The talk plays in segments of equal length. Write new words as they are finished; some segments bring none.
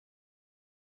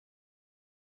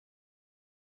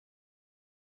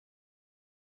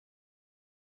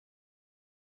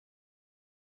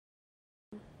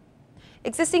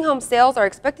Existing home sales are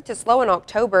expected to slow in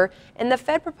October, and the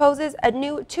Fed proposes a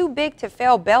new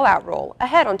too-big-to-fail bailout rule.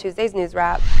 Ahead on Tuesday's News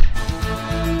Wrap.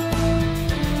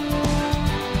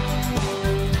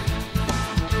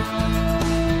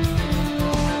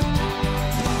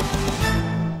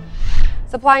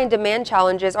 Supply and demand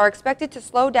challenges are expected to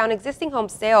slow down existing home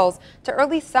sales to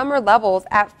early summer levels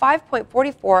at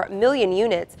 5.44 million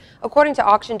units, according to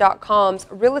Auction.com's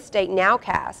Real Estate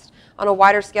Nowcast. On a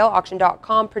wider scale,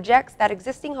 Auction.com projects that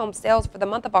existing home sales for the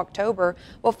month of October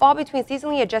will fall between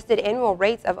seasonally adjusted annual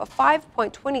rates of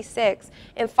 5.26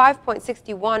 and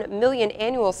 5.61 million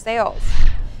annual sales.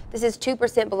 This is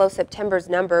 2% below September's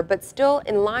number, but still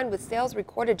in line with sales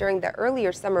recorded during the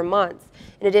earlier summer months.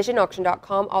 In addition,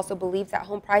 Auction.com also believes that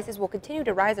home prices will continue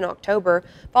to rise in October,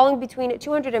 falling between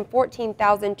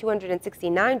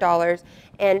 $214,269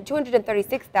 and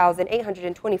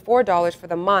 $236,824 for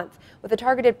the month, with a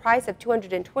targeted price of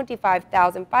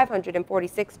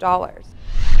 $225,546.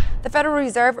 The Federal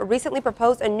Reserve recently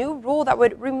proposed a new rule that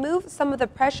would remove some of the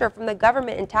pressure from the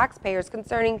government and taxpayers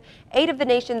concerning 8 of the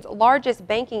nation's largest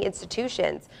banking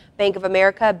institutions. Bank of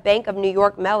America, Bank of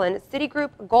York Mellon,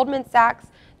 Citigroup, Goldman Sachs,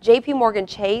 JPMorgan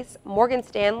Chase, Morgan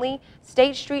Stanley,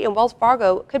 State Street, and Wells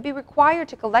Fargo could be required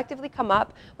to collectively come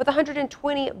up with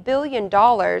 $120 billion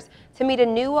to meet a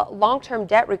new long-term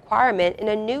debt requirement in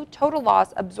a new total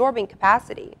loss absorbing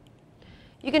capacity.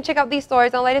 You can check out these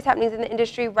stories on the latest happenings in the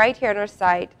industry right here on our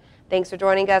site. Thanks for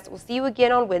joining us. We'll see you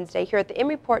again on Wednesday here at the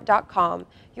MReport.com,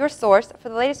 your source for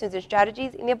the latest news and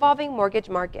strategies in the evolving mortgage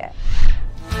market.